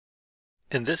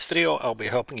In this video, I'll be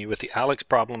helping you with the Aleks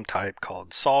problem type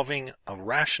called solving a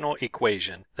rational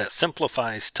equation that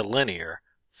simplifies to linear,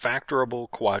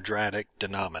 factorable quadratic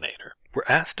denominator. We're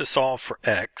asked to solve for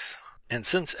x, and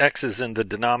since x is in the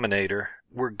denominator,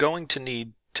 we're going to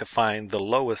need to find the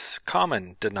lowest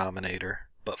common denominator,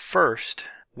 but first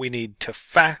we need to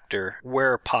factor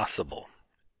where possible.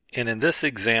 And in this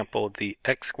example, the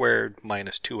x squared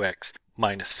minus 2x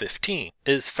minus 15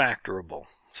 is factorable.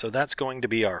 So that's going to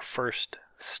be our first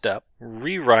step.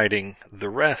 Rewriting the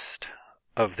rest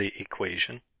of the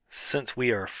equation, since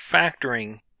we are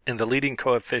factoring and the leading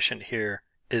coefficient here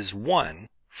is 1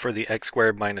 for the x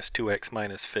squared minus 2x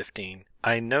minus 15,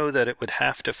 I know that it would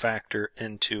have to factor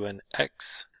into an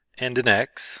x and an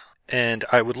x, and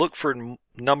I would look for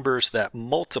numbers that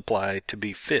multiply to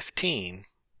be 15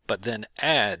 but then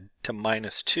add to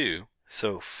minus 2,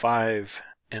 so 5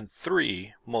 and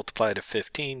 3 multiply to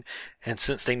 15, and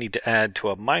since they need to add to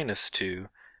a minus 2,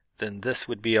 then this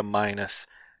would be a minus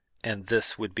and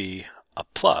this would be a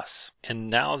plus. And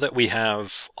now that we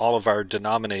have all of our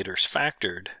denominators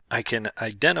factored, I can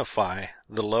identify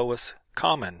the lowest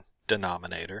common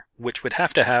denominator, which would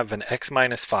have to have an x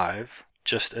minus 5,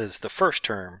 just as the first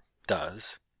term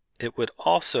does. It would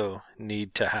also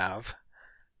need to have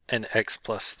an x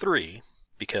plus 3,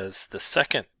 because the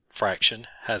second fraction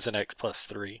has an x plus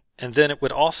 3, and then it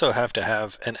would also have to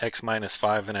have an x minus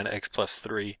 5 and an x plus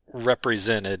 3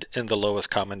 represented in the lowest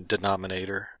common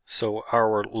denominator. So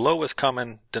our lowest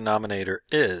common denominator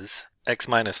is x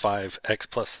minus 5, x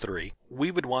plus 3. We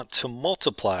would want to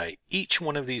multiply each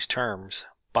one of these terms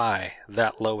by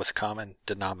that lowest common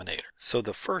denominator. So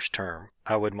the first term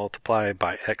I would multiply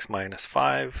by x minus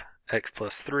 5, x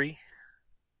plus 3.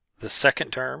 The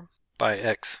second term by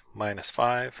x minus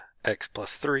 5, x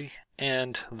plus 3,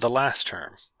 and the last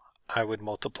term I would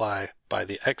multiply by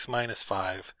the x minus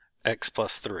 5, x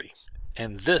plus 3.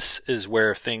 And this is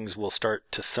where things will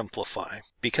start to simplify,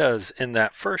 because in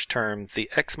that first term the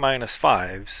x minus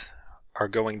 5s are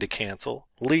going to cancel,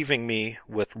 leaving me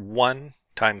with 1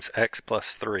 times x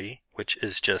plus 3, which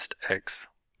is just x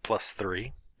plus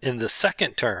 3. In the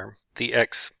second term, the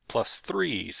x plus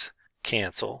 3s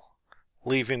cancel,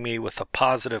 leaving me with a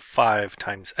positive 5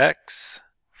 times x,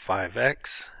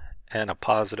 5x, and a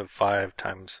positive 5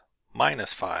 times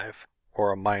minus 5,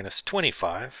 or a minus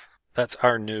 25. That's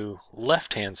our new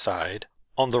left-hand side.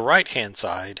 On the right-hand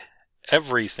side,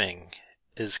 everything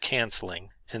is canceling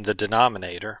in the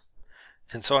denominator,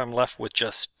 and so I'm left with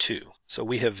just 2. So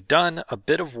we have done a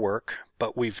bit of work,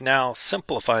 but we've now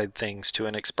simplified things to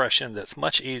an expression that's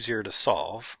much easier to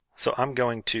solve. So I'm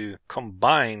going to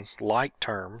combine like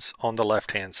terms on the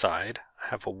left-hand side. I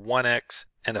have a 1x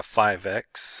and a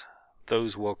 5x.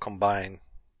 Those will combine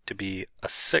to be a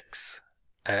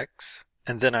 6x.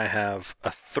 And then I have a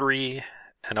 3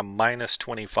 and a minus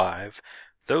 25.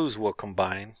 Those will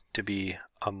combine to be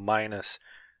a minus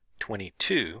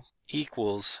 22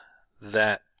 equals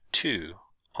that 2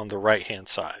 on the right-hand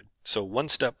side. So one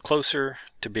step closer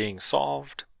to being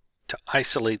solved. To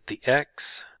isolate the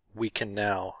x, we can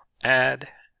now add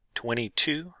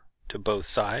 22 to both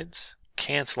sides.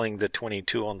 Canceling the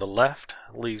 22 on the left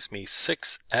leaves me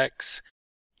 6x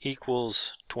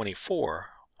equals 24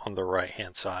 on the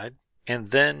right-hand side. And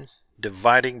then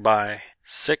dividing by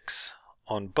 6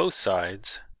 on both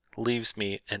sides leaves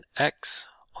me an x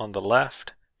on the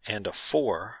left and a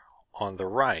 4 on the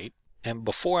right. And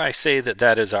before I say that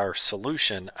that is our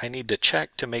solution, I need to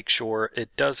check to make sure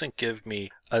it doesn't give me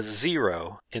a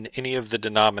 0 in any of the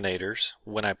denominators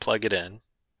when I plug it in.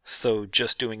 So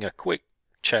just doing a quick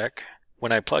check,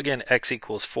 when I plug in x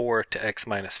equals 4 to x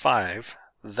minus 5,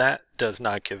 that does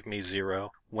not give me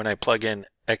 0. When I plug in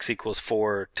x equals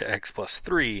 4 to x plus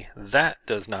 3, that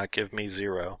does not give me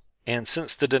 0. And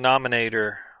since the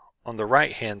denominator on the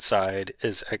right-hand side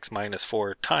is x minus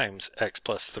 4 times x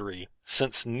plus 3,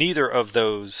 since neither of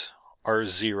those are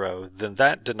 0, then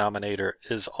that denominator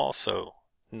is also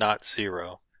not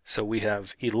 0. So we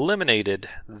have eliminated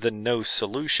the no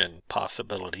solution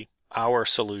possibility. Our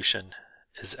solution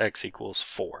is x equals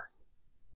 4.